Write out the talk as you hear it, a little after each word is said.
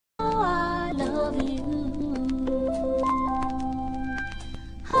love you.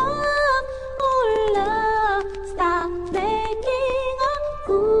 몰라, stop making a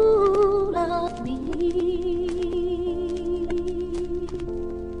fool of me.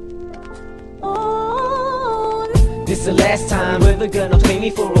 Oh, this the last time ever gonna play me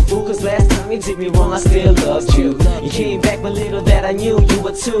for a fool. Cause last time you did me wrong, I still loved you. You came back, but little that I knew you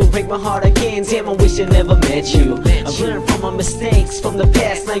were too. Break my heart again, damn, I wish I never met you. I've learned from my mistakes from the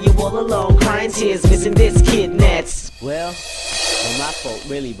past. Now you all alone, crying tears, missing this kid Nats. Well, not my fault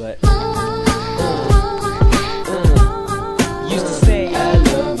really, but used to say I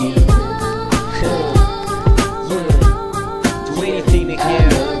love you. Yeah, do anything to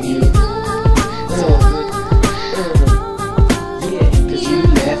care of you. So good. Yeah, cause you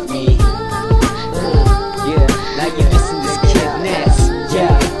left me. Yeah, now you're missing this kid Nats.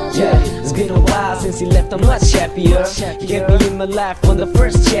 Yeah, it's been a while since he left, I'm much happier. You kept me in my life from the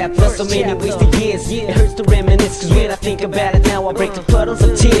first chapter. So many wasted years, it hurts to reminisce. Cause when I think about it now, I break the puddles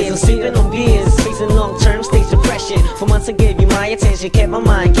of tears. I'm sipping on beers, facing long-term stage depression. For months I gave you my attention, kept my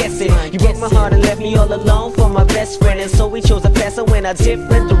mind guessing. You broke my heart and left me all alone for my best friend. And so we chose a path and went our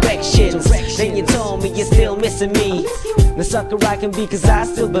different directions. Then you told me you're still missing me. The sucker I can be cause I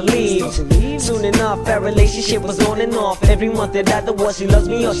still believe. Soon enough our relationship was on and off. Every month that I was, she loves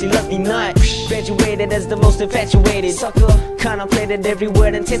me or she loves me not. Graduated as the most infatuated sucker. Contemplated every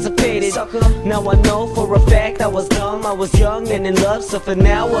word, anticipated sucker. Now I know for a fact I was dumb, I was young and in love. So for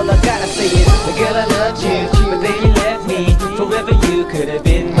now all I gotta say is, girl, I loved you, but then you left me. Forever you could have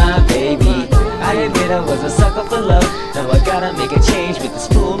been my baby. I admit I was a sucker for love. Now I gotta make a change with this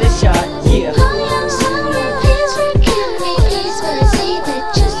foolish heart, yeah.